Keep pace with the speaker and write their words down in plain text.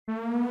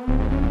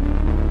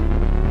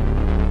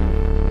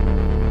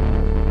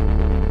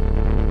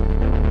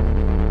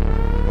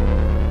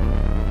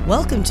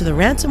Welcome to the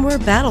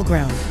Ransomware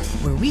Battleground,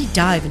 where we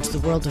dive into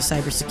the world of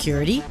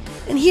cybersecurity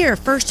and hear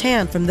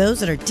firsthand from those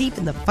that are deep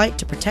in the fight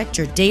to protect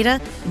your data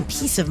and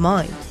peace of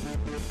mind.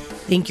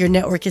 Think your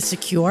network is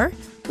secure?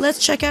 Let's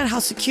check out how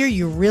secure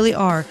you really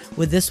are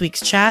with this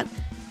week's chat,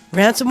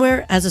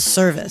 Ransomware as a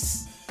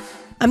Service.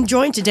 I'm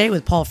joined today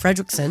with Paul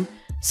Fredrickson,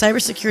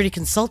 cybersecurity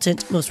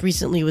consultant, most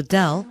recently with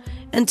Dell,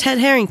 and Ted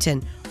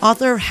Harrington,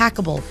 author of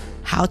Hackable,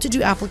 How to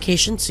Do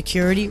Application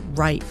Security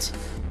Right.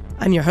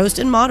 I'm your host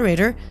and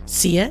moderator,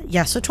 Sia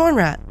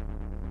Yasso-Tornrat.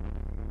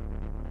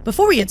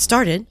 Before we get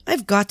started,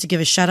 I've got to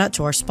give a shout out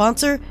to our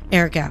sponsor,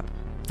 AirGap,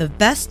 the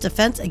best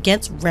defense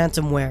against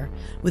ransomware.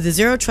 With a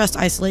zero trust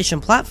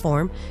isolation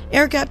platform,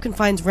 AirGap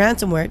confines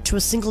ransomware to a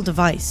single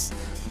device.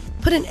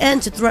 Put an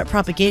end to threat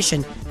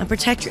propagation and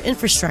protect your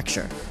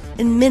infrastructure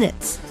in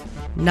minutes,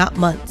 not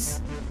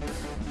months.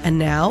 And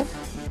now,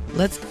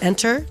 let's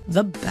enter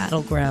the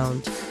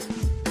battleground.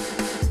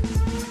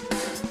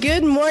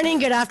 Good morning,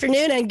 good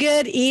afternoon, and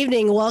good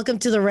evening. Welcome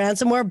to the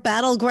Ransomware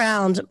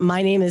Battleground.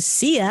 My name is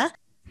Sia.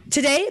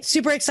 Today,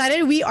 super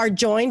excited, we are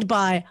joined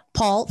by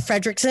Paul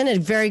Fredrickson, a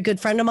very good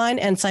friend of mine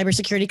and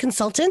cybersecurity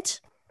consultant.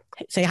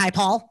 Say hi,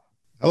 Paul.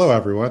 Hello,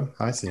 everyone.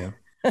 Hi, Sia.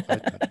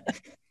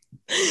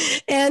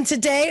 And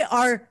today,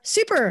 our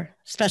super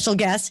special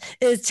guest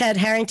is Ted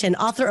Harrington,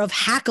 author of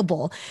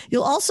Hackable.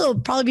 You'll also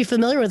probably be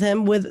familiar with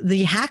him with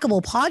the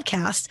Hackable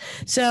podcast.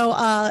 So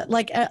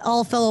like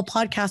all fellow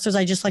podcasters,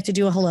 I just like to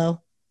do a hello.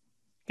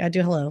 Gotta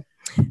do a hello.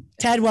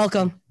 Ted,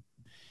 welcome.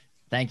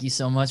 Thank you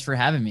so much for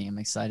having me. I'm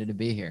excited to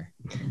be here.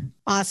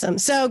 Awesome.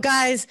 So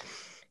guys,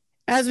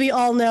 as we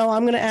all know,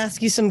 I'm going to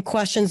ask you some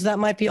questions that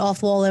might be off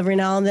the wall every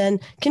now and then.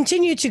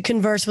 Continue to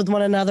converse with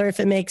one another if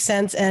it makes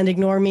sense and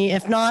ignore me.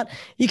 If not,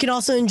 you can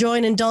also enjoy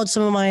and indulge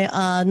some of my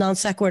non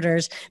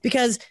sequiturs,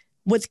 because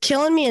what's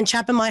killing me and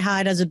chapping my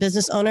hide as a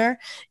business owner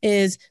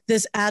is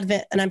this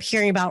advent, and I'm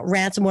hearing about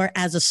ransomware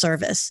as a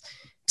service.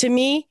 To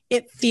me,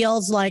 it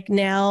feels like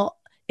now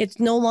it's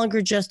no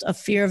longer just a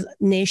fear of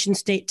nation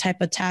state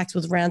type attacks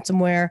with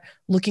ransomware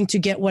looking to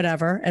get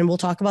whatever. And we'll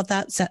talk about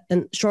that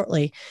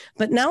shortly.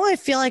 But now I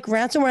feel like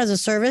ransomware as a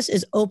service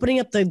is opening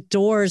up the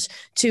doors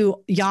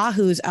to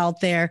yahoos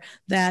out there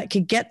that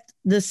could get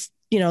this,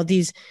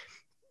 these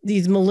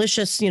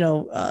malicious,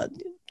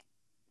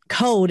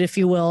 code, if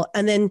you will,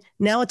 and then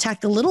now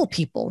attack the little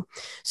people.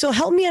 So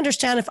help me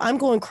understand if I'm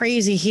going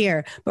crazy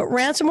here, but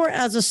ransomware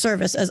as a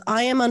service, as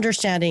I am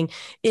understanding,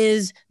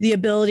 is the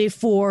ability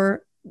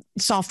for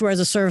software as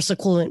a service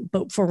equivalent,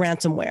 but for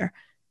ransomware.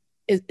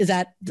 Is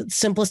that the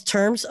simplest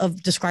terms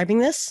of describing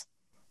this?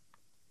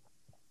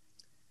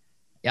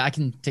 Yeah, I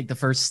can take the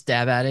first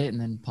stab at it, and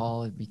then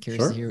Paul, I'd be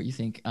curious to hear what you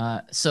think.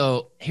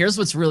 So here's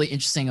what's really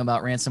interesting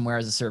about ransomware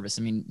as a service.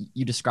 I mean,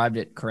 you described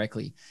it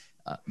correctly,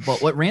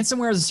 but what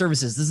ransomware as a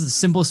service is, this is the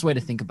simplest way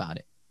to think about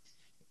it.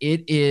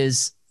 It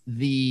is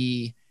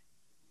the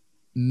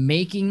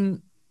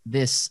making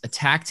this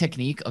attack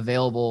technique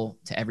available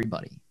to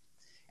everybody.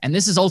 And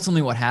this is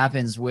ultimately what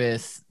happens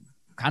with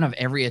kind of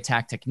every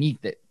attack technique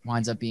that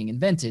winds up being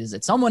invented, is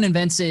that someone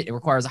invents it. It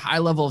requires a high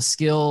level of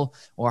skill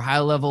or a high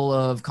level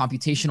of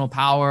computational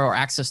power or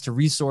access to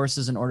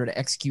resources in order to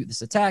execute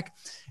this attack.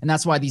 And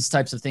that's why these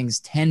types of things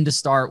tend to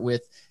start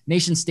with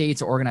nation states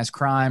or organized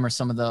crime or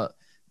some of the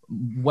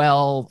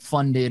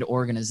well-funded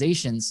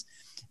organizations.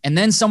 And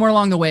then somewhere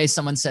along the way,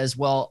 someone says,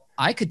 well,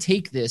 I could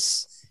take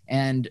this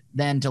and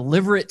then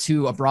deliver it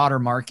to a broader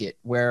market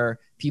where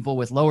people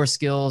with lower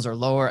skills or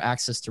lower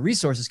access to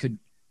resources could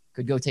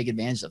go take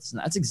advantage of this.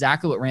 And that's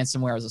exactly what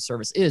ransomware as a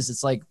service is.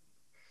 It's like,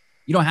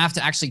 you don't have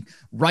to actually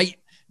write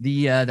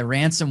the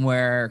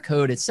ransomware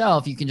code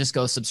itself. You can just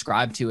go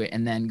subscribe to it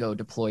and then go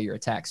deploy your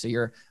attack. So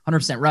you're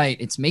 100% right.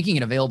 It's making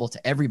it available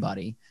to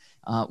everybody,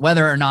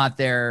 whether or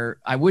not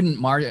I wouldn't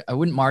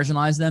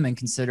marginalize them and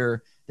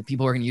consider the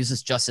people who are going to use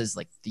this just as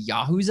like the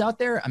yahoos out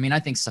there. I mean,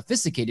 I think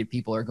sophisticated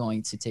people are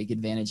going to take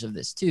advantage of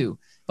this too.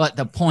 But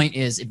the point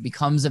is, it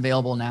becomes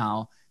available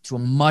now to a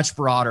much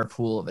broader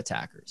pool of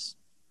attackers.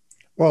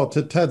 Well,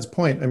 to Ted's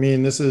point, I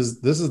mean, this is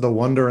the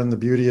wonder and the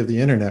beauty of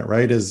the internet,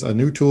 right? Is a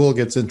new tool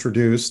gets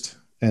introduced,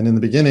 and in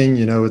the beginning,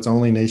 it's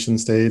only nation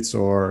states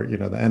or, the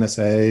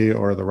NSA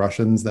or the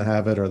Russians that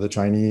have it, or the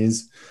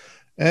Chinese.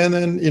 And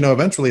then,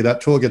 eventually that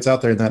tool gets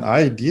out there and that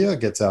idea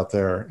gets out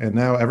there. And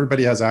now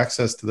everybody has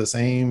access to the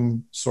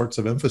same sorts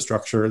of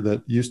infrastructure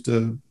that used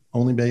to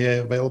only be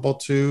available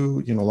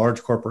to,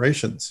 large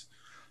corporations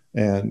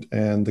and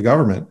the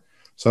government.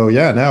 So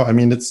yeah, now, I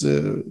mean, it's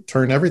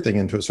turned everything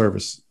into a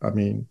service. I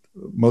mean,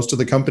 most of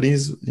the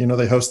companies,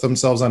 they host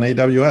themselves on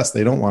AWS.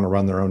 They don't want to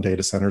run their own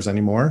data centers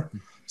anymore.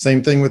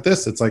 Same thing with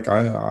this. It's like,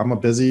 I'm a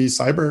busy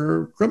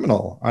cyber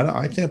criminal.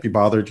 I can't be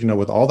bothered,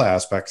 with all the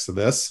aspects of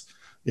this.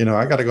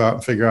 I got to go out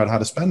and figure out how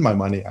to spend my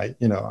money. I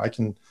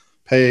can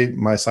pay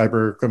my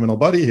cyber criminal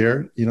buddy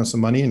here, some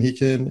money, and he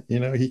can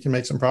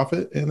make some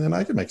profit, and then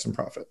I can make some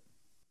profit.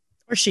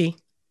 Or she.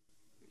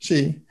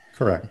 She,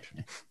 correct.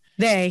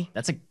 They.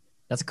 That's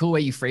a cool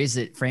way you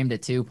framed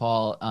it too,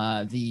 Paul.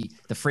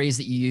 The phrase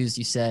that you used,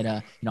 you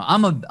said,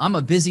 I'm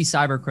a busy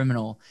cyber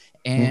criminal,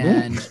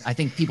 and I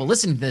think people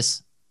listening to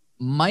this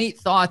might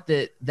thought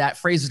that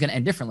phrase was going to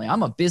end differently.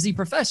 I'm a busy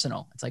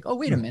professional. It's like, oh,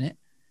 wait a minute.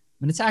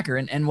 I'm an attacker.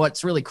 And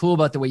what's really cool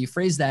about the way you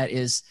phrase that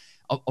is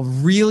a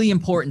really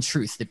important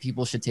truth that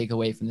people should take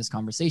away from this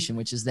conversation,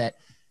 which is that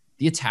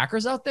the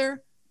attackers out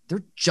there,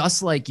 they're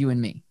just like you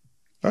and me.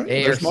 Right.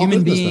 They are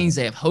human beings.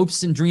 They have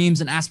hopes and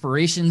dreams and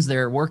aspirations.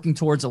 They're working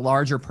towards a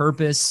larger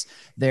purpose.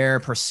 They're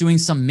pursuing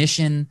some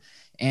mission.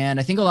 And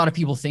I think a lot of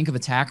people think of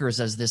attackers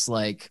as this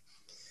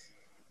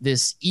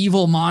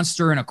evil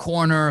monster in a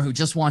corner who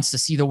just wants to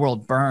see the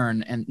world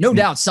burn. And no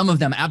doubt some of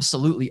them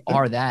absolutely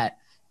are that,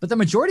 but the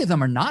majority of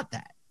them are not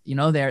that. You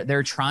know,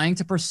 they're trying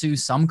to pursue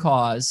some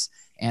cause,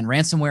 and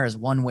ransomware is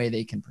one way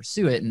they can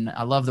pursue it. And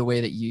I love the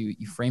way that you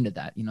framed it,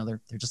 that, you know,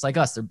 they're just like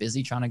us. They're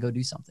busy trying to go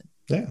do something.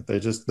 Yeah. They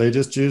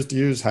just choose to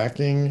use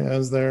hacking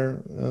as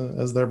their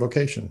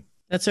vocation.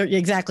 That's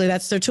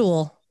their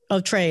tool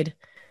of trade.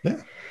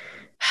 Yeah.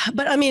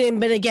 But I mean,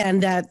 but again,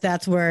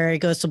 that's where it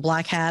goes to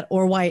black hat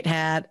or white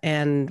hat.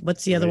 And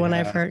what's the other one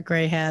I've heard?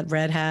 Gray hat,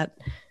 red hat.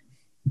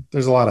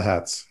 There's a lot of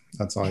hats.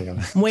 That's all you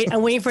got.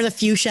 I'm waiting for the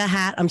fuchsia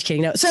hat. I'm just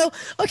kidding. No. So,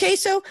 okay.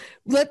 So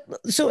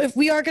if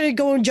we are going to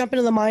go and jump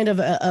into the mind of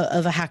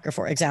a hacker,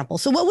 for example,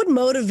 so what would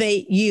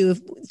motivate you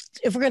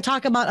if we're going to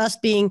talk about us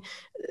being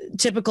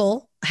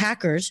typical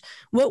hackers,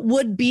 what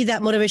would be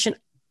that motivation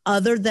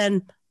other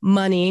than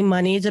money?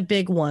 Money is a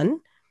big one,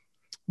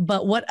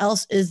 but what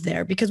else is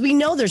there? Because we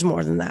know there's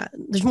more than that.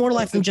 There's more to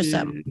life than just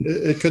them.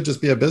 It could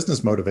just be a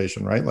business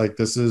motivation, right? Like,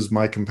 this is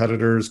my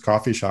competitor's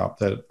coffee shop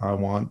that I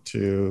want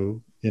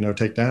to,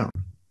 take down.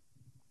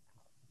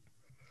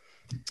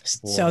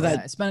 So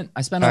that I spent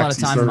a lot of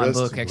time in my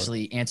book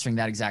actually answering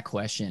that exact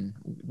question.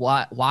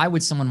 Why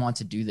would someone want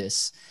to do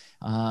this?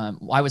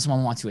 Why would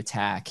someone want to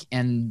attack?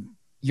 And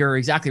you're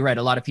exactly right.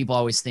 A lot of people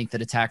always think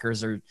that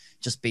attackers are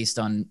just based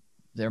on,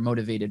 they're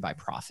motivated by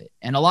profit.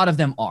 And a lot of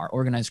them are.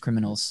 Organized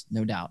criminals,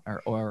 no doubt,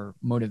 are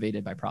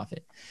motivated by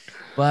profit.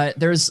 But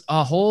there's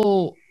a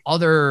whole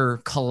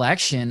other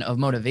collection of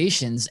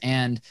motivations,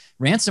 and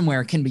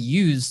ransomware can be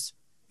used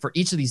for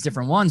each of these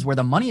different ones where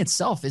the money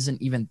itself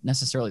isn't even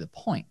necessarily the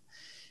point.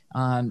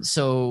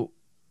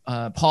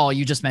 Paul,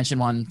 you just mentioned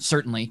one,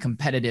 certainly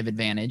competitive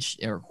advantage,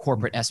 or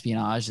corporate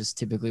espionage is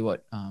typically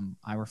what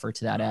I refer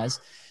to that as.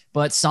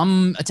 But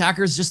some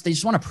attackers they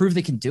just want to prove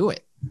they can do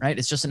it, right?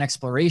 It's just an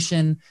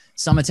exploration.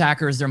 Some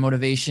attackers, their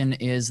motivation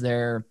is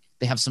they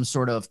have some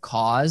sort of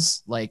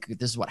cause, like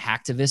this is what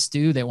hacktivists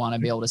do. They want to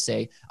be able to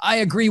say, I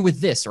agree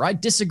with this, or I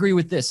disagree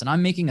with this, and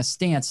I'm making a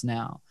stance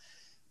now.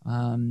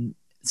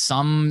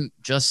 Some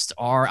just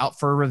are out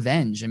for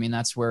revenge. I mean,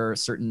 that's where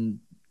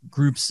certain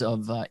groups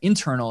of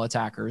internal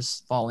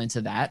attackers fall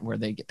into that, where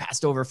they get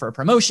passed over for a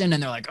promotion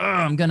and they're like, oh,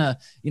 I'm gonna,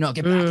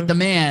 get back at the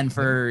man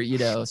for,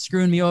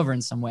 screwing me over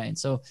in some way. And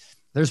so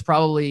there's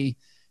probably,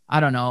 I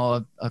don't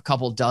know, a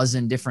couple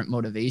dozen different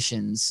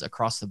motivations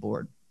across the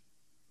board.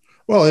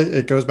 Well,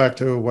 it goes back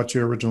to what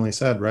you originally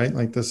said, right?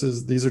 Like,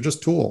 these are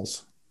just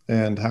tools,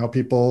 and how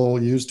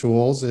people use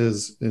tools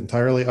is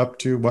entirely up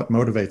to what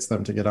motivates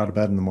them to get out of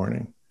bed in the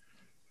morning.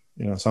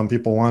 Some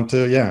people want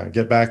to,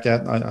 get back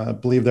at, I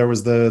believe there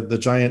was the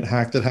giant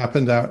hack that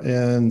happened out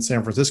in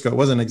San Francisco. It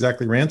wasn't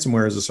exactly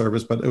ransomware as a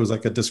service, but it was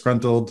like a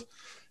disgruntled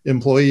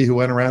employee who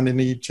went around and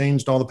he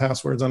changed all the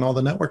passwords on all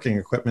the networking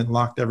equipment,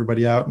 locked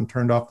everybody out, and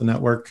turned off the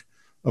network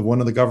of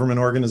one of the government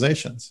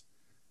organizations,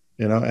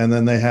 and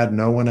then they had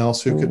no one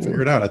else who could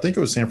figure it out. I think it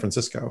was San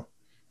Francisco,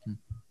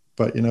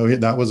 but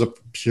that was a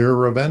pure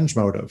revenge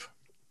motive.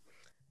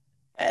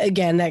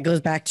 Again, that goes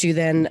back to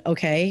then,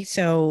 okay,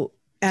 so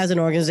as an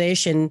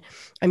organization,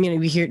 I mean,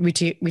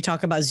 we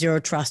talk about zero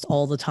trust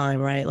all the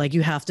time, right? Like,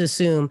 you have to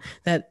assume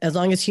that as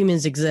long as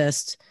humans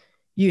exist,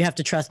 you have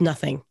to trust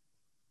nothing,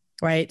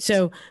 right?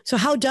 So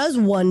how does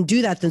one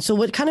do that then? So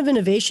what kind of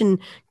innovation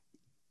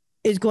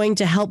is going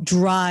to help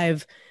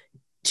drive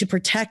to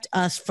protect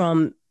us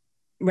from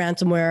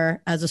ransomware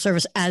as a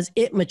service as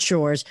it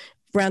matures?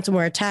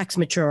 Ransomware attacks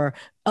mature,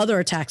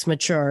 other attacks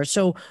mature.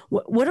 So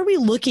what are we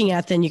looking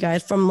at then, you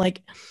guys, from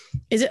like,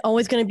 is it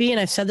always going to be, and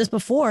I've said this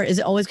before, is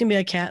it always going to be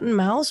a cat and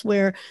mouse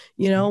where,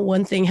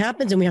 one thing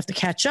happens and we have to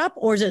catch up?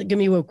 Or is it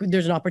going to be,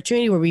 there's an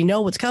opportunity where we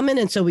know what's coming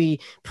and so we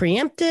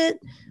preempt it?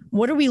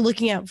 What are we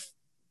looking at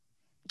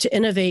to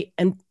innovate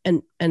and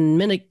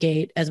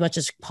mitigate as much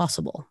as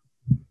possible?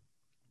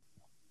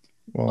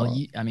 Well,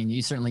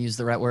 you certainly use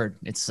the right word.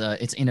 It's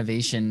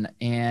innovation.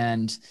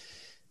 And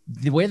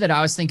the way that I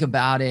always think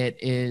about it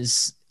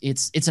is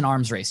it's an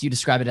arms race. You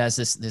describe it as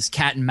this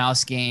cat and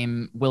mouse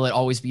game. Will it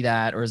always be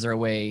that, or is there a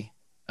way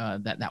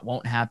that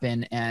won't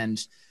happen?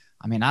 And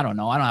I mean, I don't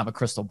know. I don't have a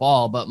crystal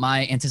ball, but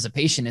my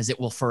anticipation is it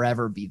will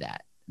forever be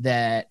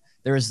that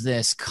there's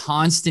this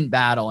constant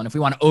battle. And if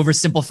we want to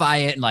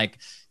oversimplify it and like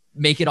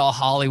make it all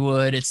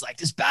Hollywood, it's like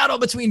this battle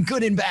between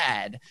good and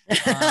bad.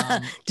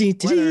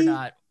 Whether or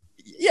not,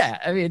 yeah,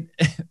 I mean,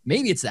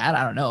 maybe it's that,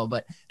 I don't know,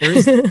 but there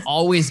is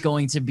always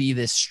going to be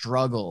this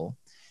struggle,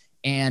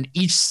 and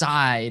each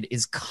side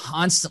is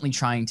constantly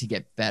trying to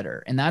get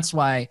better. And that's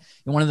why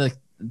one of the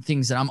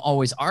things that I'm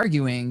always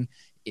arguing,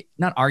 it's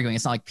not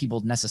like people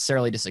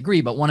necessarily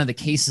disagree, but one of the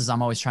cases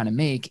I'm always trying to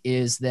make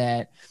is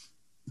that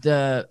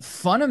the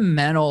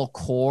fundamental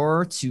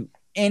core to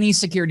any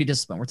security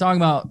discipline. We're talking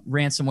about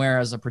ransomware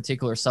as a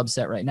particular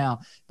subset right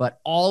now, but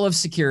all of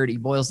security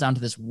boils down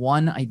to this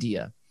one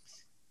idea.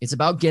 It's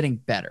about getting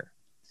better.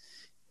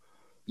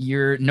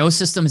 No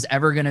system is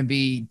ever going to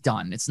be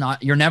done.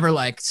 You're never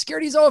like,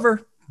 security's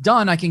over,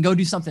 done. I can go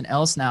do something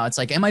else now. It's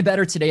like, am I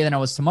better today than I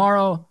was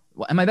tomorrow?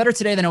 Am I better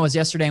today than I was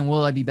yesterday? And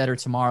will I be better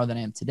tomorrow than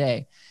I am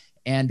today?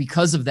 And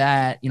because of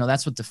that,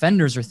 that's what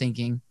defenders are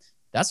thinking.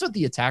 That's what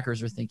the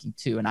attackers are thinking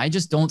too. And I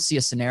just don't see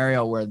a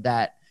scenario where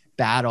that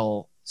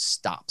battle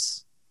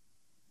stops.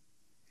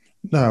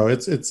 No,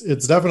 it's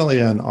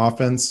definitely an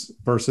offense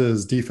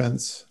versus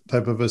defense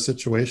type of a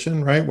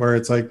situation, right? Where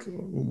it's like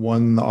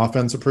when the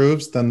offense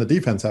approves, then the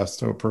defense has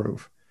to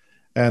approve.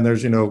 And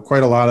there's,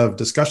 quite a lot of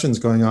discussions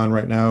going on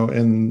right now,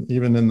 and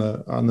even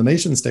on the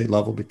nation state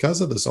level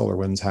because of the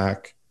SolarWinds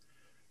hack.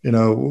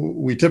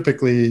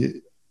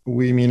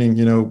 We meaning,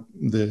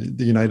 the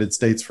United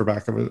States, for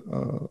lack of a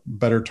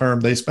better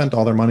term, they spent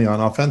all their money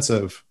on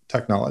offensive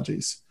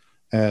technologies.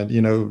 And,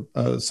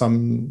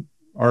 some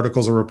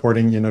articles are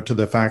reporting, to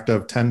the fact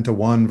of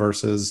 10-1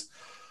 versus,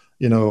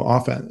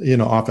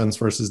 offense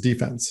versus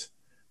defense.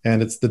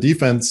 And it's the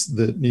defense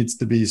that needs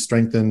to be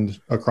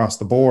strengthened across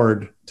the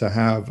board to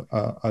have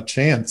a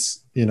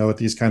chance, at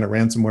these kind of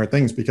ransomware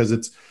things, because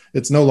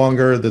it's no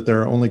longer that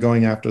they're only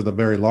going after the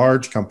very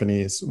large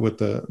companies with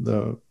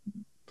the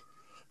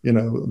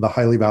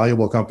highly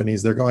valuable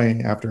companies. They're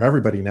going after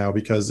everybody now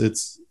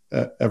because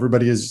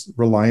everybody is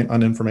reliant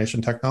on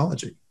information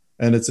technology,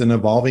 and it's an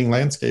evolving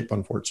landscape,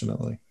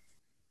 unfortunately.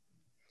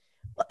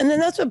 And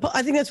then that's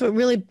what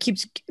really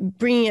keeps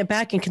bringing it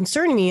back and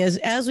concerning me is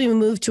as we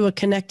move to a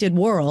connected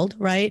world,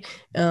 right?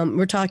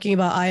 We're talking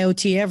about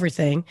IoT,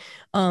 everything.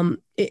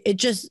 It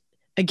just,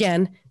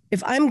 again,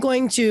 if I'm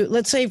going to,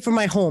 let's say for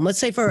my home,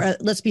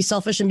 let's be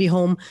selfish and be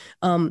home.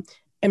 And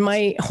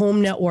my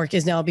home network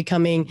is now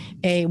becoming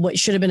what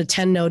should have been a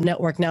 10 node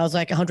network. Now it's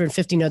like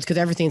 150 nodes because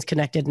everything's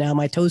connected now,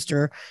 my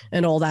toaster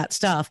and all that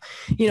stuff.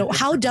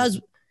 How does,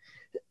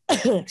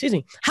 excuse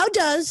me, how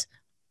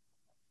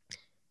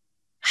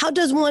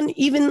does one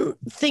even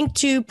think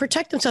to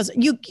protect themselves?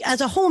 You, as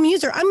a home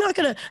user, I'm not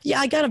going to,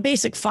 I got a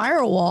basic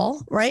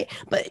firewall, right?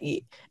 But,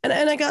 and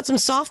I got some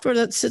software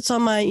that sits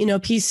on my,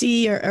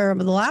 PC or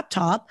the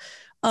laptop.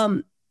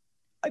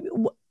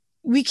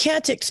 We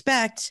can't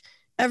expect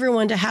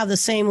everyone to have the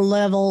same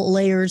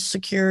layers,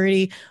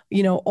 security,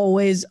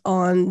 always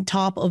on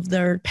top of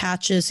their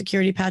patches,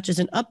 security patches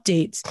and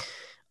updates.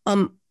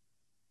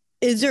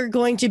 Is there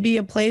going to be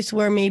a place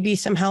where maybe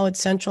somehow it's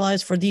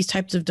centralized for these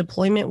types of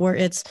deployment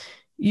where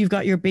you've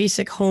got your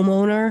basic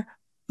homeowner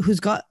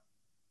who's got,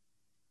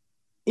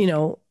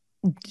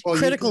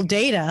 critical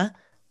data?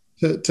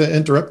 To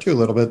interrupt you a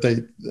little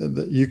bit,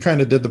 you kind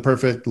of did the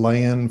perfect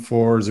lay-in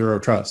for zero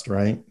trust,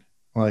 right?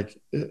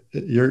 Like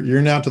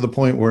you're now to the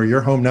point where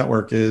your home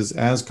network is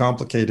as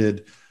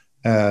complicated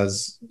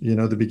as,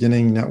 the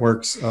beginning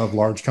networks of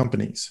large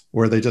companies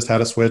where they just had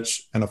a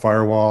switch and a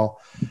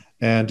firewall,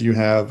 and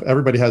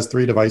everybody has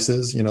 3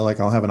 devices, like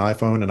I'll have an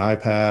iPhone, an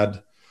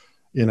iPad,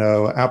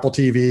 Apple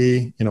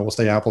TV, we'll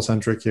stay Apple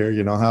centric here,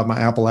 I'll have my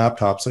Apple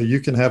laptop. So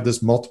you can have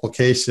this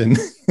multiplication.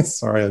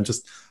 Sorry, I'm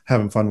just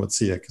having fun with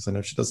Sia because I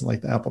know she doesn't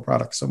like the Apple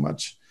product so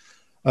much.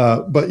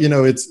 But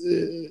it's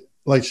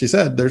like she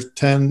said,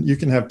 you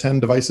can have 10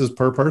 devices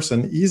per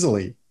person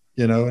easily,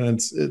 and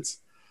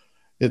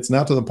it's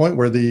now to the point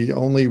where the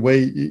only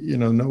way,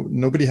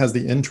 nobody has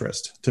the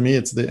interest. To me,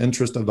 it's the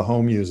interest of the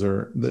home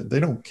user. They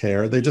don't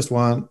care. They just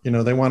want,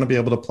 they want to be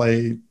able to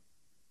play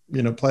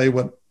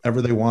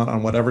whatever they want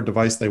on whatever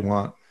device they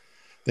want.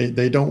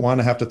 They don't want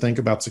to have to think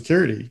about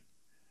security.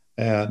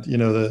 And,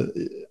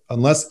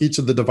 unless each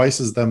of the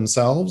devices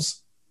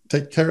themselves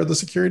take care of the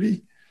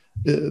security,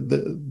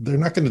 they're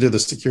not going to do the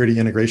security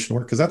integration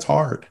work because that's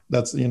hard.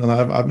 That's,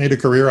 I've made a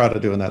career out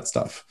of doing that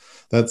stuff.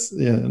 That's,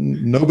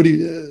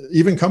 nobody,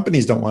 even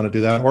companies don't want to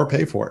do that or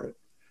pay for it.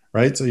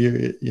 Right. So,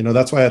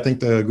 that's why I think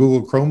the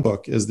Google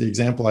Chromebook is the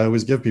example I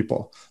always give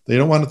people. They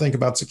don't want to think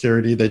about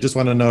security. They just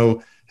want to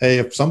know, hey,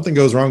 if something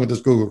goes wrong with this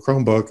Google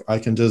Chromebook, I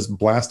can just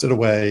blast it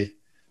away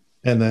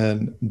and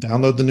then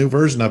download the new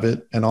version of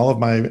it. And all of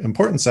my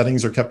important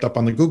settings are kept up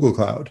on the Google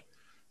Cloud.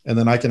 And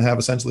then I can have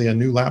essentially a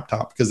new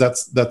laptop because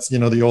that's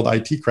the old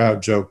IT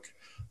crowd joke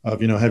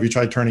of, have you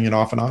tried turning it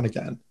off and on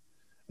again?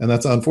 And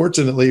that's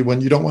unfortunately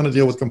when you don't want to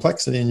deal with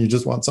complexity and you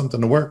just want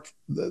something to work,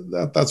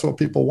 that's what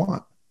people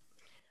want.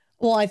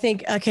 Well, I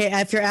think, okay,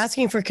 if you're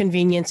asking for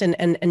convenience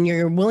and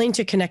you're willing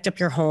to connect up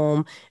your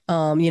home,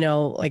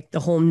 like the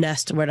home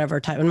Nest or whatever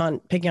type, I'm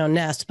not picking on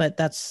Nest, but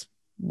that's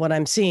what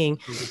I'm seeing.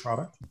 Google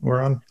product.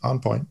 We're on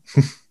point.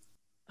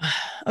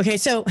 Okay.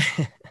 So,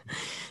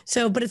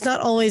 but it's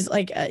not always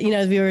like,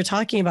 as we were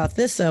talking about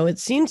this, though, it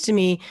seems to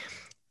me,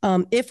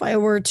 if I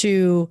were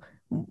to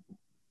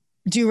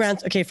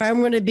if I'm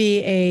going to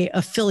be a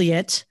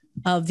affiliate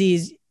of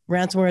these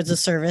ransomware as a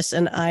service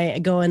and I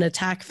go and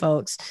attack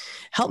folks,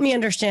 help me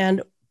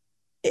understand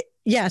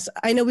yes,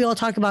 I know we all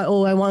talk about,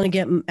 oh, I want to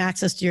get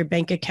access to your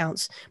bank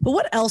accounts. But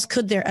what else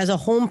could there, as a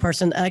home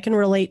person, I can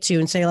relate to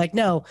and say, like,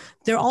 no,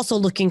 they're also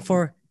looking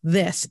for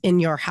this in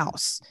your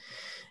house?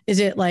 Is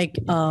it like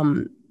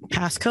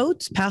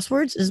passcodes,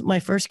 passwords is my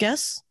first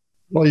guess?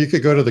 Well, you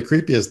could go to the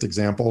creepiest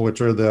example,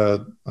 which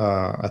are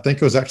I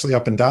think it was actually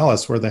up in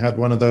Dallas where they had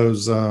one of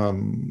those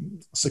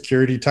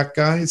security tech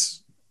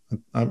guys.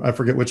 I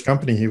forget which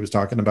company he was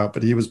talking about,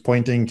 but he was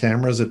pointing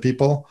cameras at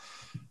people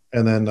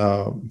and then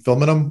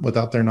filming them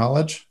without their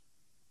knowledge.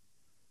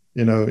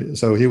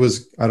 So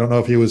I don't know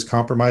if he was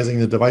compromising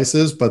the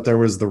devices, but there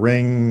was the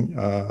Ring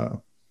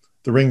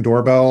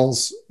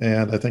doorbells,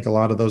 and I think a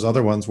lot of those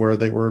other ones where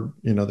they were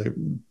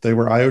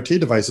IoT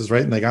devices,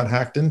 right? And they got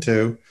hacked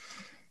into,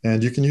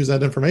 and you can use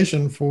that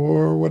information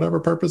for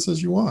whatever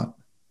purposes you want.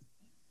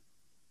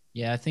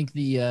 Yeah, I think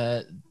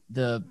the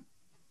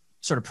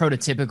sort of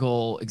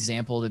prototypical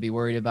example to be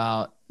worried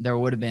about, there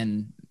would have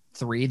been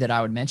 3 that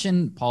I would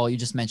mention. Paul, you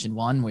just mentioned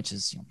one, which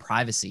is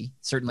privacy.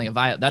 Certainly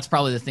that's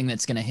probably the thing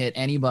that's going to hit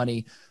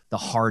anybody the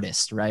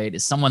hardest, right?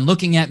 Is someone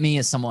looking at me?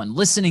 Is someone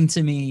listening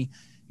to me?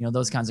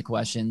 Those kinds of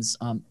questions.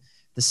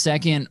 The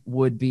second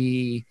would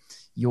be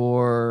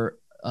your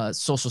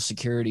social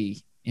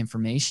security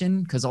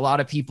information, because a lot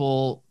of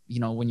people,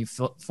 when you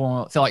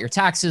fill out your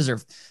taxes or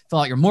fill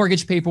out your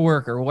mortgage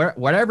paperwork or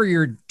whatever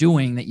you're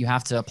doing that you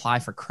have to apply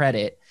for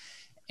credit,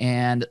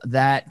 and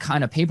that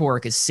kind of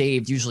paperwork is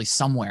saved usually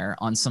somewhere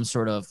on some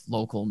sort of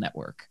local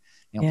network.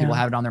 People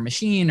have it on their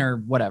machine or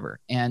whatever.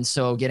 And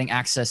so getting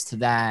access to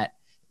that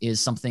is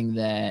something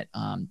that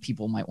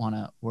people might want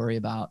to worry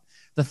about.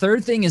 The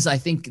third thing is, I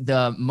think,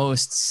 the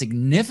most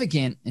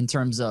significant in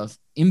terms of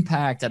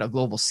impact at a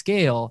global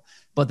scale,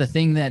 but the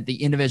thing that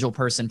the individual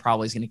person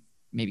probably is going to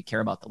maybe care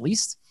about the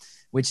least,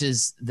 which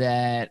is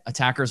that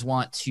attackers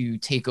want to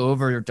take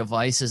over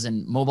devices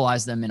and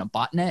mobilize them in a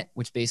botnet,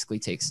 which basically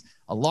takes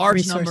a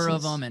large number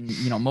of them and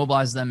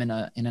mobilize them in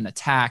an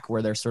attack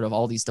where there's sort of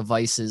all these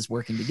devices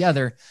working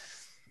together.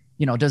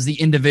 Does the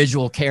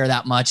individual care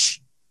that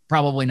much?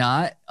 Probably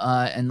not,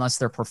 unless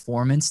their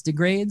performance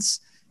degrades.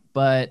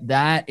 But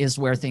that is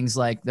where things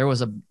like, there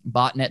was a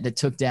botnet that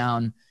took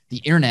down the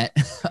internet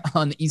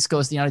on the East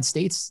Coast of the United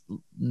States,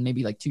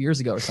 maybe like 2 years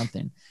ago or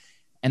something.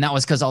 And that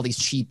was because all these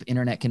cheap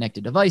internet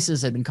connected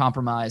devices had been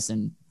compromised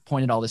and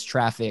pointed all this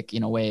traffic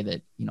in a way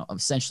that,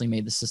 essentially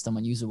made the system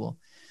unusable.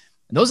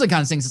 And those are the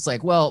kinds of things it's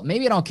like, well,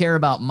 maybe I don't care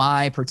about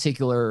my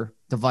particular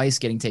device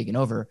getting taken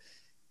over,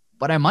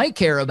 but I might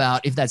care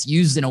about if that's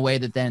used in a way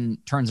that then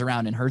turns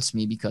around and hurts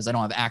me because I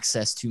don't have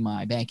access to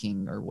my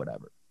banking or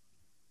whatever.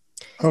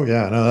 Oh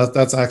yeah, no,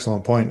 that's an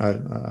excellent point.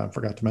 I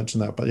forgot to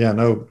mention that, but yeah,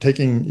 no,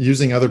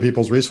 using other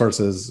people's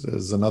resources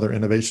is another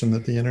innovation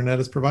that the internet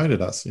has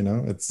provided us.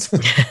 It's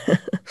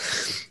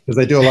because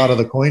they do a lot of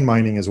the coin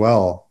mining as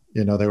well.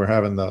 They were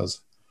having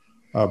those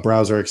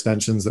browser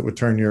extensions that would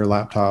turn your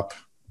laptop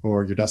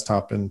or your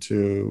desktop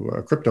into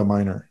a crypto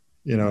miner.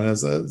 And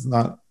it's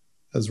not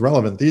as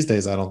relevant these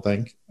days, I don't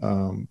think.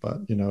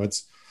 But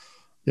it's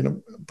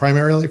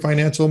primarily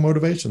financial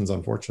motivations,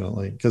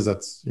 unfortunately, because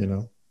that's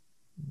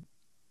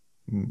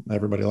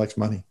everybody likes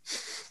money.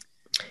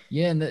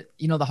 Yeah. And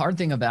the hard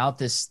thing about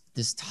this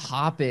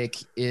topic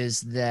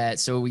is that,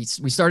 so we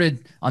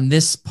started on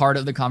this part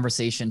of the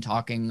conversation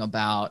talking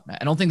about,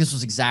 I don't think this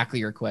was exactly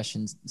your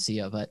question,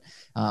 Sia, but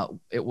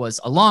it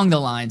was along the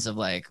lines of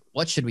like,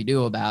 what should we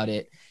do about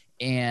it?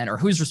 Or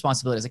whose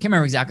responsibility is? I can't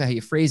remember exactly how you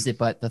phrased it,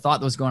 but the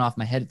thought that was going off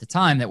my head at the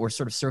time that we're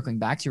sort of circling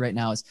back to right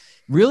now is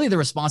really the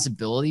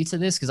responsibility to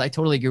this. Cause I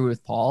totally agree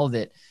with Paul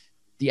that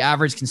the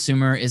average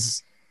consumer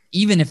is,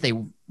 even if they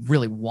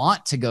really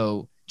want to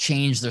go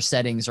change their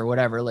settings or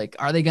whatever, like,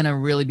 are they going to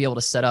really be able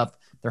to set up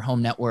their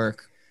home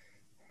network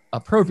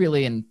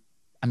appropriately? And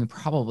I mean,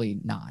 probably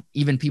not.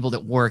 Even people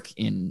that work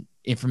in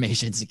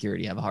information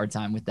security have a hard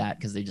time with that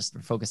because they just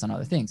focus on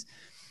other things.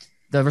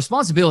 The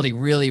responsibility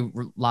really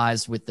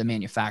lies with the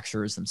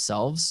manufacturers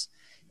themselves.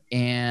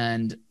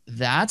 And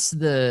that's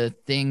the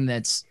thing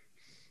that's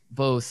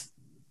both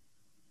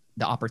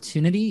the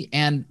opportunity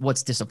and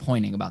what's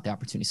disappointing about the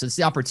opportunity. So it's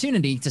the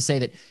opportunity to say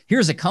that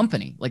here's a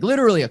company, like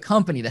literally a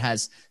company that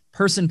has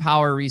person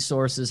power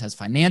resources, has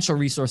financial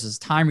resources,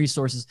 time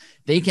resources.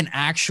 They can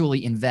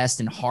actually invest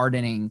in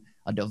hardening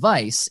a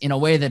device in a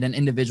way that an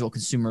individual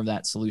consumer of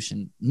that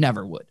solution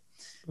never would.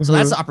 Mm-hmm. So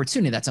that's the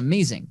opportunity. That's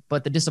amazing.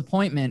 But the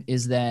disappointment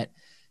is that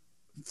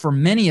for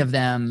many of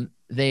them,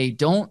 they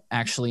don't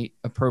actually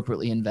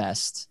appropriately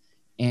invest.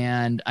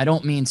 And I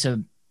don't mean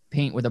to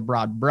paint with a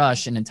broad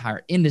brush an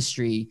entire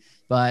industry,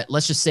 but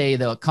let's just say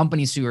the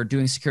companies who are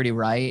doing security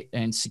right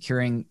and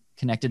securing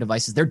connected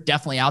devices, they're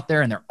definitely out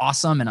there and they're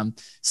awesome. And I'm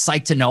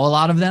psyched to know a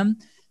lot of them,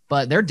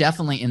 but they're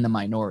definitely in the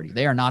minority.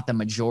 They are not the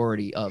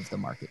majority of the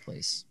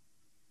marketplace.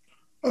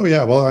 Oh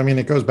yeah. Well, I mean,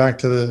 it goes back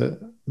to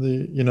the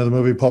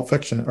movie Pulp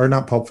Fiction, or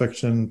not Pulp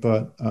Fiction,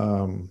 but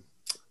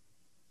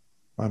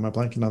why am I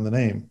blanking on the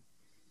name?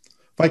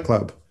 Fight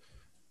Club.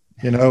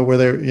 Where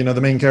the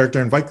main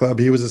character in Fight Club,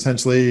 he was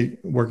essentially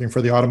working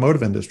for the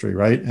automotive industry,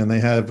 right? And they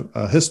have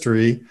a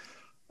history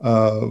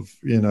of,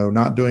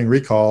 not doing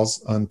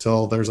recalls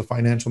until there's a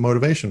financial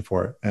motivation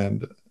for it.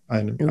 And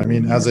I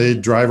mean, as a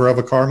driver of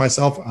a car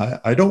myself,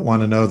 I don't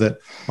want to know that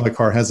my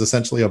car has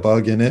essentially a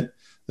bug in it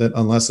that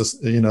unless,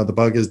 the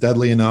bug is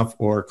deadly enough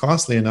or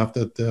costly enough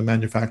that the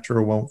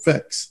manufacturer won't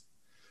fix,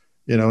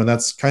 and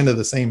that's kind of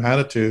the same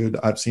attitude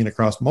I've seen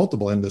across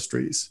multiple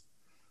industries,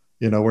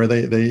 where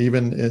they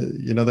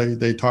even,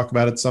 they talk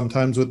about it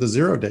sometimes with the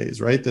 0 days,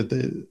 right? That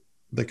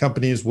the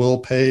companies will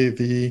pay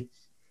the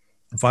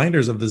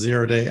finders of the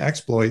 0-day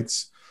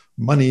exploits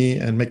money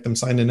and make them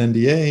sign an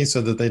NDA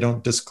so that they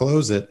don't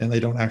disclose it and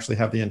they don't actually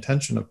have the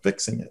intention of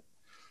fixing it.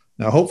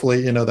 Now,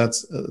 hopefully,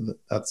 that's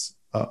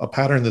a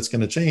pattern that's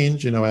going to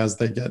change, as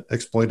they get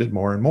exploited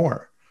more and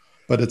more.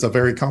 But it's a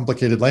very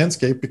complicated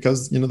landscape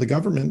because, the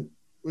government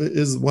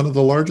is one of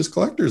the largest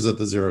collectors of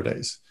the 0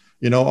 days.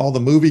 All the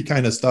movie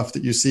kind of stuff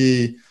that you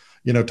see,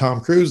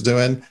 Tom Cruise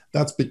doing,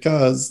 that's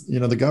because,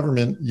 the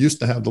government used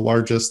to have the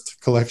largest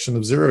collection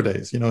of 0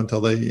 days, until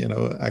they,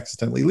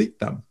 accidentally leaked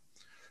them.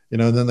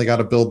 And then they got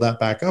to build that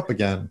back up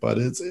again. But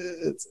it's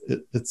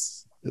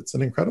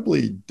an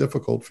incredibly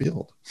difficult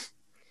field.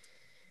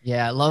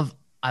 Yeah,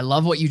 I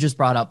love what you just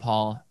brought up,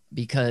 Paul,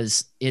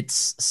 because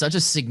it's such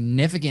a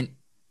significant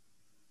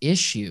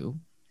issue.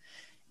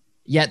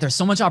 Yet there's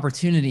so much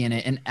opportunity in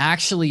it, and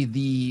actually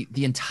the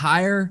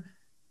entire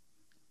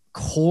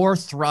core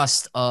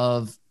thrust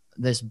of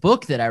this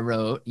book that I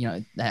wrote,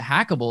 that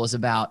Hackable is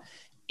about,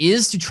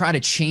 is to try to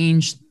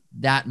change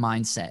that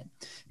mindset.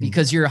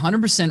 Because you're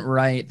 100%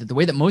 right that the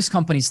way that most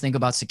companies think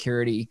about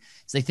security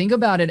is they think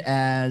about it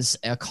as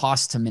a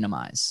cost to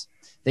minimize.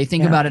 They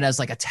think about it as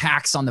like a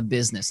tax on the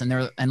business,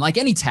 and like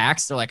any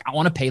tax, they're like, I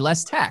want to pay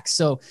less tax.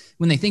 So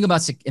when they think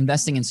about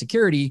investing in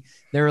security,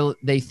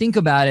 they think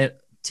about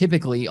it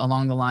typically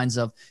along the lines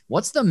of,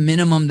 what's the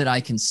minimum that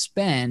I can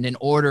spend in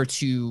order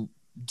to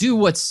do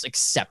what's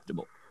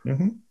acceptable?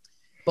 Mm-hmm.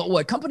 But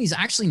what companies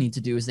actually need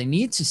to do is they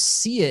need to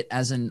see it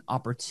as an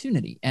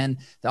opportunity. And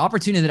the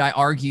opportunity that I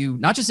argue,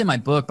 not just in my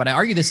book, but I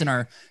argue this in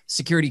our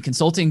security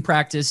consulting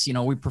practice.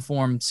 We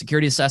perform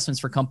security assessments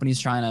for companies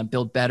trying to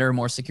build better,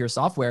 more secure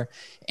software.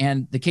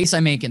 And the case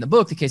I make in the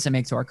book, the case I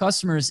make to our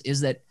customers,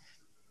 is that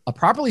a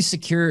properly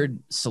secured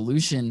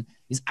solution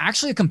is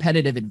actually a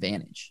competitive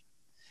advantage.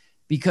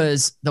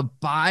 Because the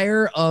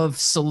buyer of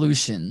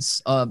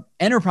solutions,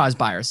 enterprise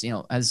buyers,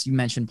 as you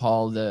mentioned,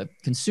 Paul, the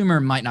consumer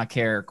might not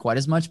care quite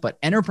as much, but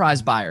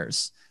enterprise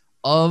buyers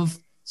of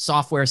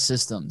software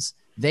systems,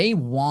 they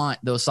want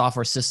those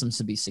software systems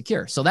to be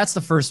secure. So that's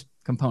the first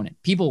component.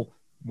 People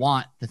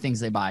want the things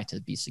they buy to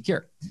be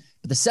secure.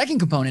 But the second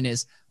component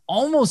is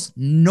almost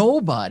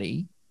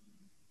nobody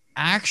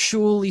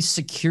actually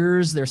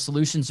secures their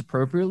solutions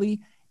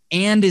appropriately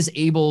and is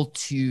able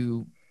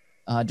to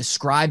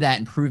describe that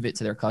and prove it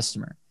to their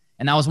customer.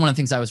 And that was one of the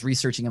things I was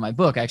researching in my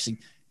book. I actually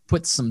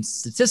put some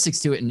statistics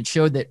to it, and it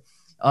showed that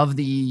of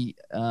the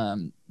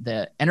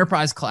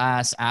enterprise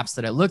class apps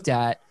that I looked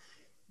at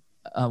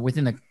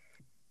within the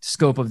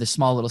scope of this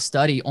small little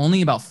study,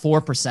 only about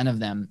 4% of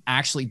them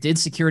actually did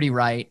security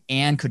right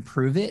and could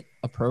prove it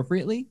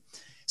appropriately.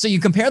 So you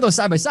compare those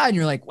side by side and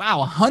you're like,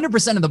 wow,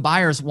 100% of the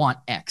buyers want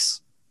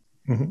X,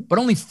 but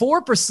only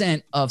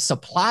 4% of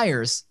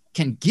suppliers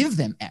can give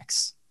them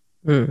X.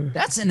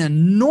 That's an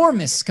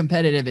enormous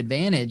competitive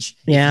advantage.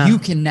 Yeah. You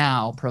can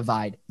now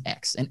provide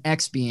X, and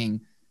X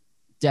being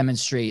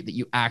demonstrate that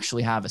you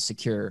actually have a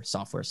secure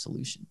software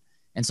solution.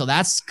 And so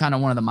that's kind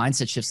of one of the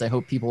mindset shifts I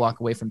hope people walk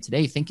away from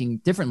today thinking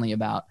differently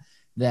about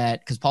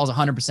that, because Paul's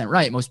 100%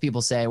 right. Most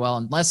people say, well,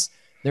 unless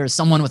there's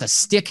someone with a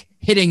stick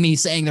hitting me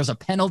saying there's a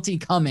penalty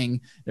coming,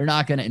 they're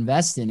not going to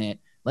invest in it.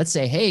 Let's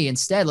say, hey,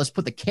 instead, let's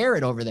put the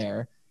carrot over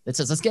there that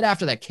says, let's get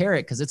after that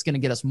carrot because it's going to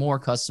get us more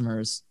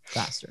customers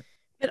faster.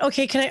 But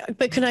okay,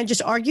 can I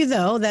just argue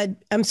though that,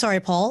 I'm sorry,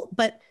 Paul,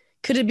 but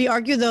could it be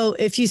argued though,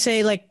 if you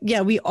say like,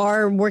 yeah, we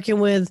are working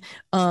with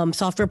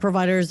software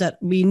providers that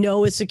we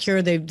know is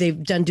secure,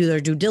 they've done their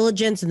due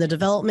diligence in the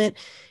development.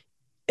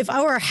 If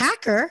I were a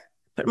hacker,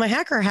 put my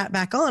hacker hat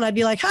back on, I'd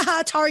be like,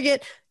 haha,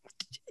 target,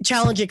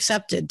 challenge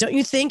accepted. Don't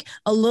you think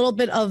a little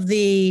bit of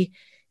the,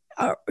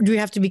 do we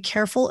have to be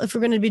careful if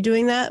we're going to be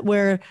doing that,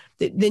 where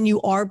then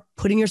you are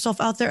putting yourself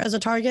out there as a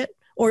target?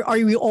 Or are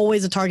you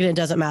always a target and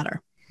it doesn't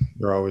matter?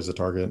 You're always a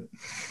target.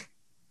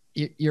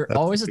 You're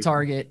always a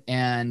target.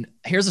 And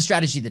here's a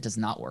strategy that does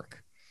not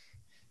work.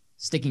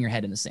 Sticking your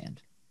head in the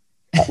sand.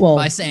 Well,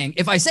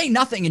 if I say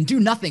nothing and do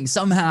nothing,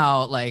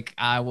 somehow like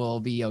I will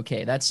be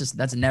okay.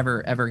 That's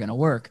never, ever going to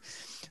work.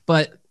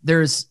 But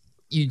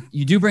you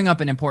do bring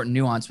up an important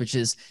nuance, which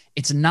is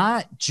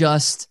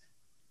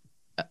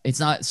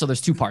so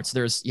there's two parts.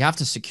 You have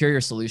to secure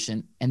your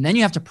solution and then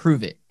you have to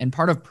prove it. And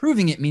part of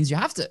proving it means you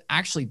have to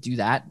actually do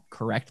that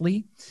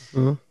correctly.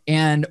 Mm-hmm.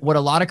 And what a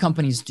lot of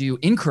companies do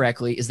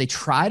incorrectly is they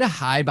try to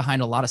hide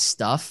behind a lot of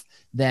stuff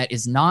that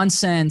is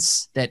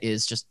nonsense, that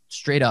is just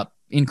straight up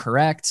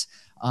incorrect,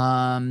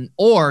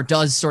 or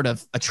does sort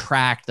of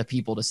attract the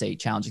people to say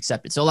challenge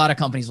accepted. So a lot of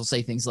companies will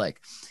say things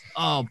like,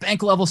 oh,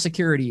 bank level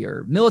security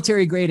or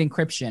military grade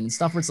encryption and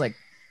stuff where it's like,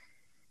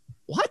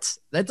 what?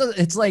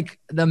 It's like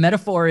the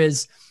metaphor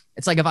is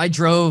It's like if I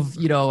drove,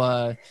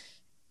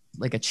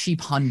 like a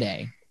cheap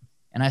Hyundai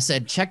and I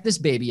said, check this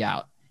baby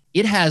out.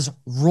 It has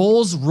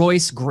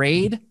Rolls-Royce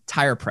grade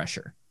tire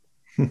pressure.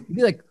 You'd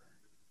be like,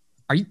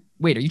 are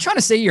you trying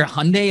to say your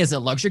Hyundai is a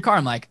luxury car?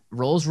 I'm like,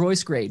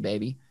 Rolls-Royce grade,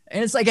 baby.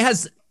 And it's like, it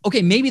has,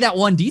 okay, maybe that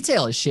one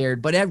detail is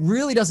shared, but it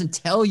really doesn't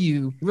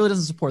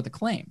support the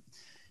claim.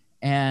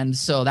 And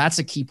so that's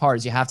a key part,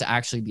 is you have to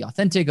actually be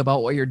authentic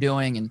about what you're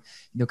doing. And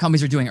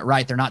companies are doing it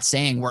right. They're not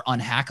saying we're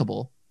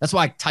unhackable. That's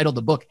why I titled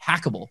the book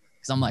Hackable,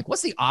 because I'm like,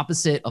 what's the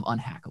opposite of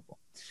unhackable?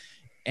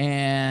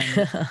 And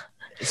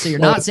so you're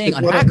not saying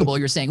unhackable.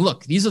 You're saying,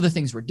 look, these are the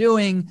things we're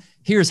doing.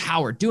 Here's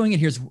how we're doing it.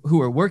 Here's who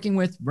we're working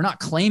with. We're not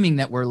claiming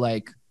that we're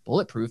like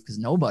bulletproof, because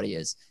nobody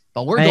is,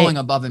 but we're going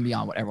above and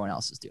beyond what everyone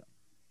else is doing.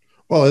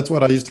 Well, it's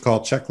what I used to call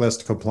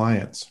checklist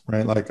compliance,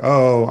 right? Like,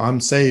 oh, I'm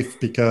safe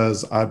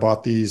because I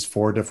bought these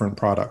 4 different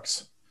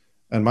products.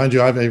 And mind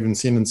you, I've even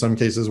seen in some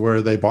cases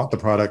where they bought the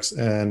products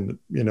and,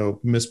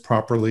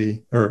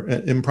 improperly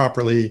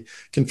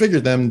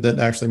configured them, that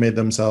actually made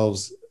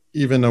themselves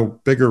even a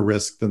bigger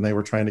risk than they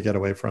were trying to get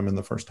away from in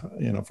the first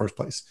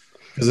place.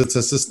 Because it's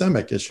a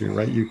systemic issue,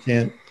 right? You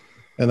can't,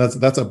 and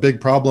that's a big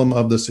problem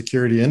of the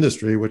security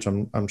industry, which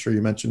I'm sure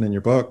you mentioned in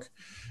your book,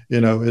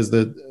 is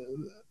that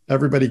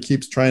everybody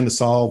keeps trying to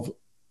solve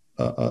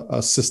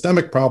a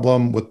systemic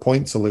problem with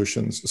point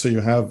solutions. So you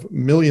have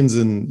millions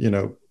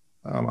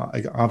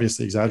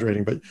obviously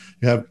exaggerating, but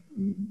you have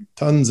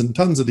tons and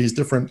tons of these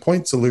different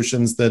point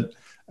solutions that,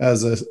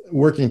 as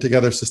working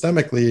together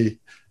systemically,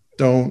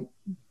 don't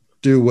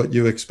do what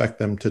you expect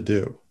them to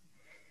do.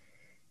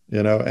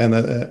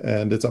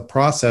 And it's a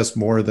process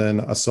more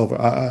than a silver.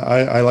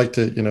 I like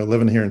to,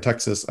 living here in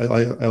Texas, I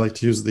like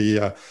to use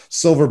the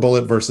silver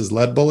bullet versus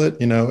lead bullet.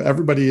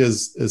 Everybody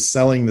is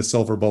selling the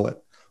silver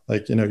bullet.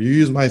 Like, you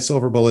use my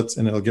silver bullets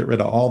and it'll get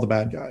rid of all the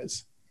bad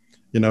guys,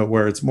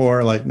 where it's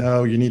more like,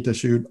 no, you need to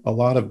shoot a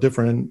lot of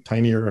different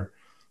tinier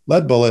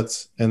lead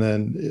bullets, and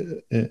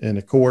then in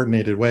a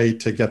coordinated way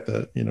to get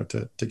to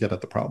get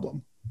at the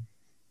problem.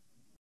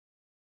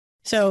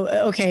 So,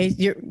 okay,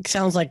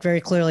 sounds like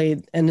very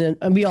clearly, and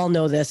we all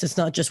know this, it's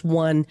not just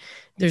one,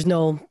 there's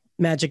no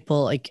magic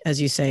bullet, like, as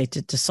you say,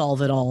 to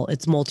solve it all.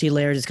 It's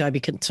multi-layered, it's got to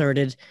be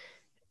concerted,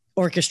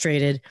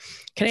 orchestrated.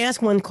 Can I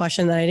ask one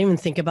question that I didn't even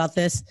think about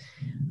this?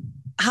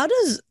 And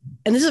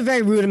this is a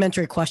very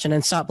rudimentary question,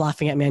 and stop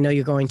laughing at me, I know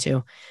you're going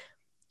to.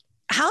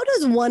 How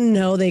does one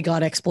know they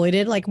got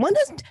exploited? Like,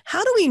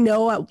 how do we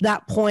know at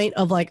that point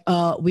of like,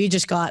 we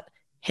just got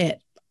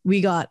hit?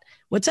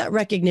 What's that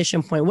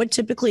recognition point? What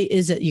typically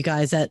is it, you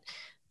guys, that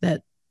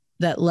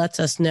lets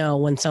us know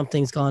when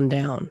something's gone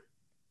down?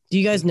 Do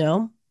you guys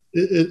know?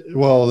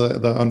 Well,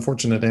 the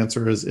unfortunate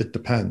answer is it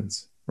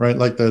depends, right?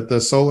 Like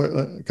the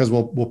solar, because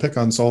we'll pick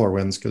on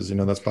SolarWinds, because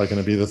that's probably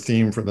going to be the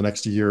theme for the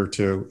next year or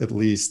two at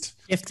least.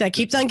 If that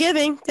keeps on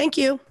giving, thank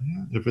you.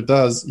 If it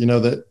does,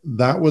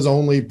 that was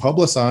only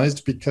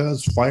publicized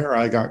because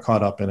FireEye got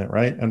caught up in it,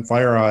 right? And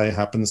FireEye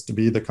happens to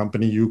be the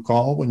company you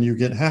call when you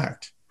get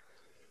hacked.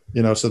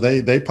 So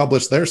they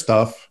published their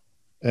stuff,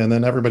 and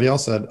then everybody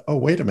else said, oh,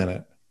 wait a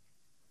minute.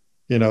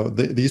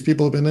 These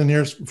people have been in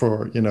here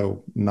for,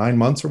 9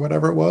 months or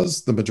whatever it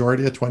was, the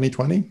majority of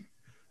 2020,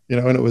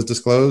 and it was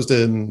disclosed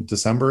in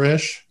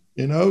December-ish,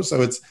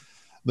 so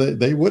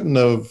they wouldn't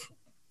have,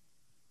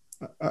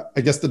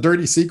 I guess the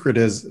dirty secret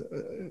is,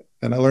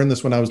 and I learned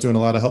this when I was doing a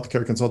lot of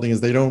healthcare consulting,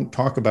 is they don't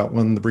talk about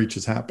when the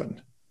breaches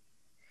happened.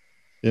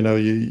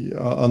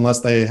 Unless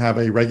they have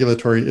a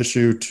regulatory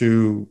issue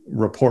to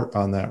report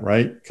on that,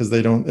 right? Because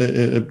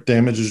it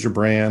damages your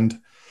brand.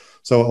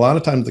 So a lot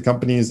of times the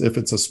companies, if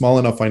it's a small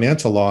enough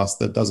financial loss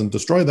that doesn't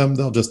destroy them,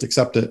 they'll just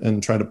accept it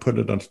and try to put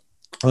it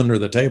under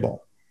the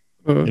table.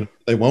 Mm-hmm.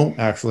 They won't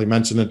actually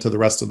mention it to the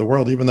rest of the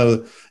world, even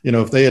though,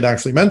 if they had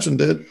actually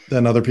mentioned it,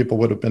 then other people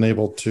would have been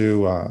able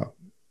to,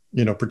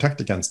 protect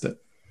against it.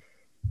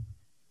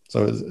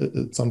 So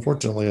it's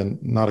unfortunately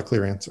not a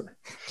clear answer.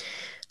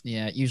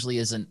 Yeah, it usually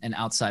isn't an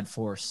outside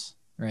force,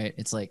 right?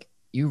 It's like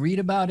you read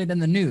about it in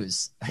the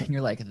news and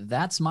you're like,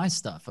 that's my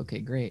stuff. Okay,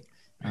 great.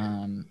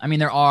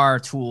 There are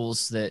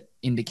tools that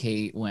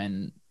indicate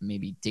when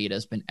maybe data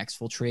has been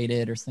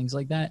exfiltrated or things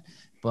like that.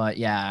 But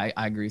yeah,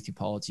 I agree with you,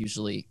 Paul. It's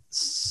usually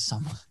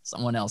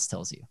someone else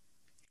tells you.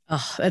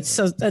 Oh,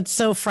 that's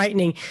so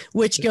frightening,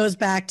 which goes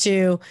back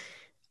to,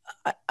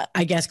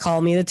 I guess, call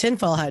me the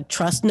tinfoil hat.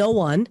 Trust no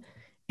one.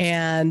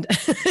 And,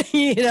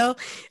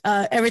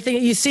 everything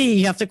that you see,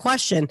 you have to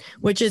question,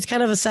 which is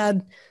kind of a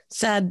sad,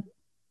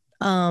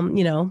 Well,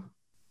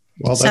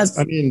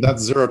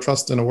 that's zero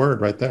trust in a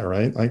word right there,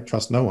 right? Like,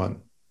 trust no one.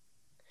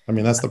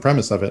 That's the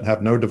premise of it.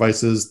 Have no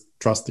devices,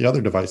 trust the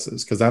other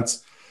devices. Because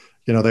that's,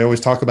 they always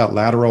talk about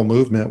lateral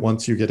movement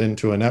once you get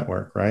into a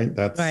network, right?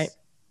 That's right.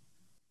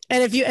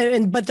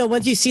 And but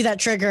once you see that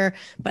trigger,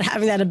 but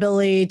having that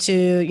ability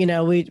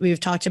to, we've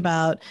talked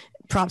about,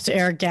 props to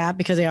Air Gap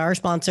because they are a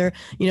sponsor,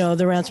 the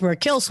ransomware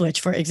kill switch,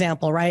 for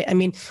example, right?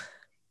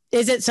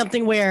 Is it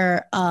something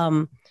where,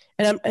 and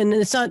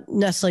it's not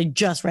necessarily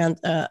just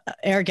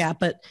Air Gap,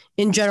 but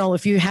in general,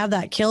 if you have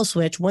that kill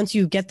switch, once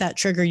you get that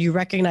trigger, you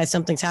recognize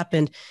something's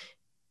happened.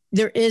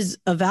 there is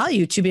a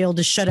value to be able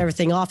to shut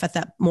everything off at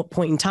that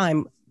point in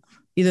time,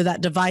 either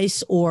that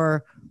device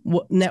or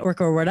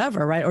network or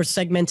whatever, right? Or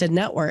segmented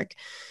network.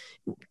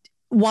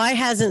 Why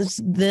hasn't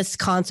this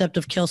concept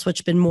of kill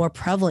switch been more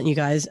prevalent, you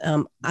guys?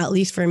 At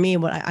least for me,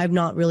 I've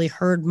not really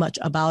heard much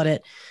about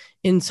it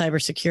in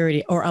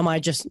cybersecurity, or am I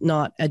just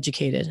not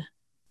educated?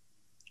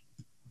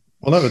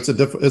 Well, no,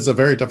 it's a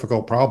very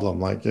difficult problem.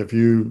 Like if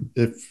you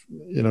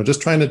know,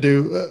 just trying to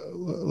do,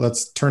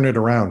 let's turn it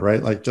around,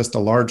 right? Like just a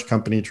large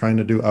company trying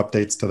to do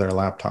updates to their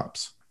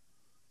laptops,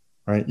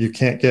 right? You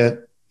can't get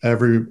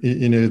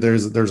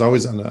there's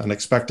always an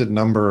expected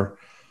number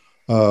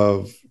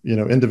of,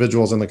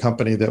 individuals in the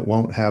company that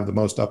won't have the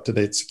most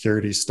up-to-date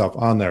security stuff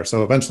on there.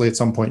 So eventually at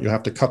some point you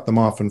have to cut them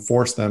off and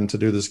force them to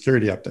do the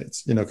security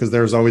updates, because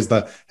there's always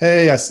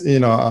hey,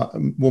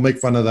 we'll make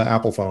fun of the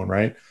Apple phone,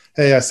 right?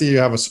 Hey, I see you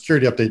have a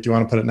security update. Do you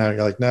want to put it now?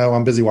 You're like, no,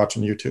 I'm busy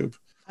watching YouTube.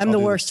 I'm the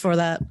worst for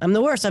that. I'm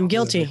the worst. I'm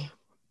guilty.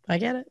 I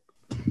get it.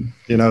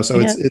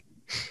 So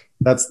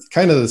that's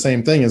kind of the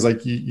same thing as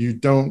like, you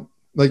don't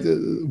like,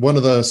 one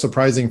of the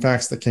surprising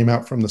facts that came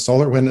out from the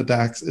SolarWinds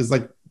attacks is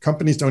like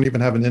companies don't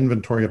even have an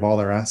inventory of all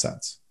their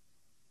assets.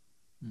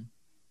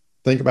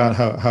 Think about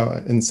how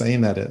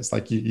insane that is.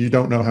 Like you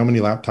don't know how many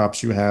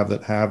laptops you have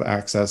that have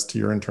access to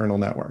your internal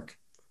network.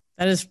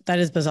 That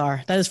is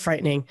bizarre. That is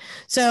frightening.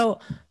 So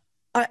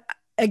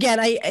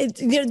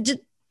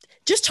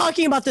just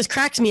talking about this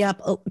cracks me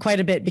up quite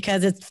a bit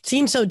because it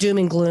seems so doom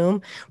and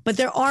gloom, but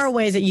there are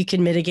ways that you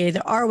can mitigate.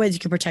 There are ways you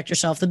can protect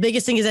yourself. The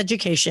biggest thing is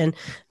education,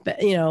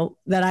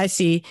 that I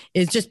see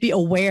is just be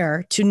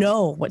aware to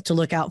know what to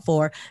look out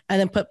for and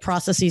then put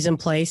processes in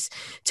place.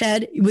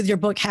 Ted, with your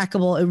book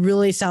Hackable, it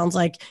really sounds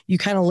like you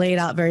kind of laid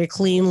out very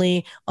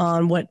cleanly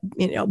on what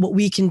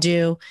we can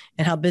do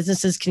and how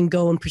businesses can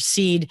go and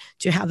proceed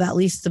to have at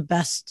least the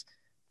best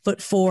foot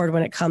forward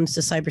when it comes to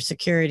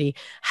cybersecurity.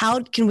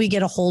 How can we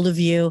get a hold of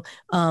you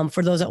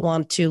for those that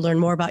want to learn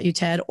more about you,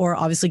 Ted, or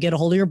obviously get a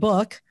hold of your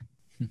book?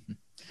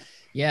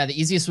 Yeah, the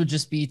easiest would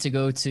just be to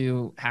go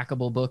to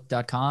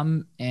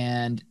hackablebook.com,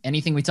 and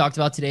anything we talked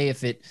about today,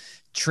 if it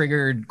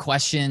triggered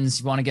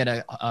questions, you want to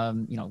get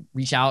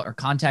reach out or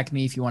contact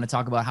me if you want to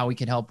talk about how we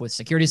can help with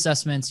security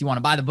assessments, you want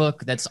to buy the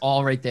book, that's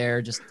all right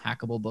there, just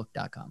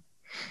hackablebook.com.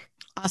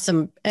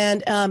 Awesome.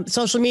 And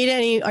social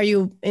media, are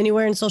you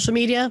anywhere in social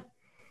media?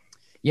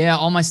 Yeah,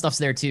 all my stuff's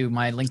there too.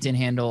 My LinkedIn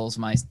handles,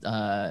 my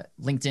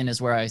LinkedIn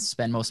is where I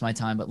spend most of my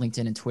time, but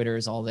LinkedIn and Twitter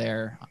is all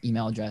there.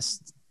 Email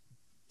address.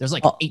 There's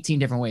like 18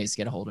 different ways to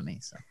get a hold of me.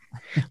 So,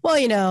 well,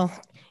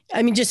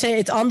 just say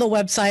it's on the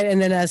website,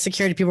 and then as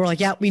security people are like,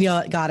 yeah, we know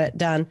it, got it,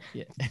 done.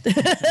 Yeah.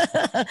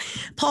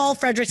 Paul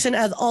Fredrickson,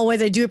 as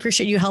always, I do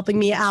appreciate you helping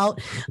me out.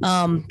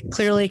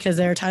 Clearly, because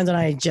there are times when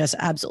I just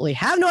absolutely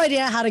have no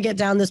idea how to get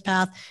down this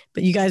path,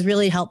 but you guys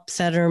really help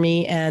center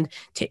me and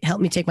help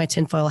me take my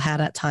tinfoil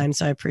hat at times.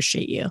 So I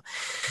appreciate you.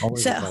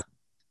 Always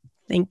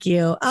thank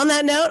you. On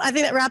that note, I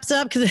think that wraps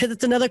up because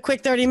it's another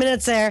quick 30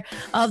 minutes there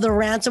of the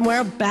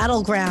ransomware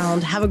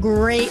battleground. Have a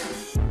great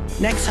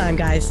next time,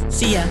 guys.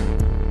 See ya.